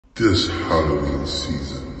This Halloween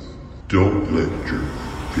season, don't let your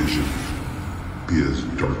vision be as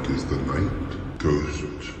dark as the night.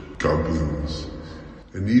 Ghosts, goblins,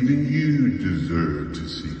 and even you deserve to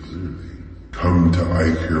see clearly. Come to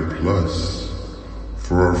Eye Care Plus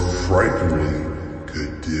for a frighteningly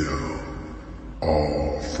good deal.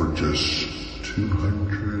 All for just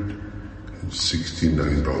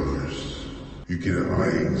 $269. You get an eye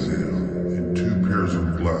exam and 2 pairs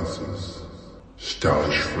of glasses,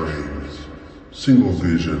 stylish frames, single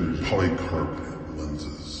vision polycarbonate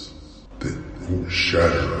lenses that won't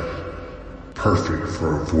shatter, perfect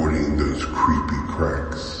for avoiding those creepy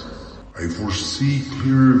cracks. I foresee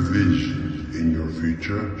clear vision in your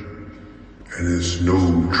future, and it's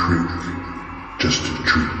no trick, just a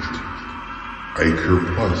treat. Eye Care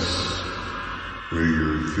Plus, where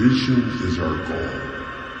your vision is our goal.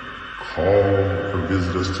 Call or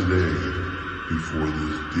visit us today before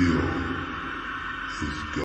this deal is gone.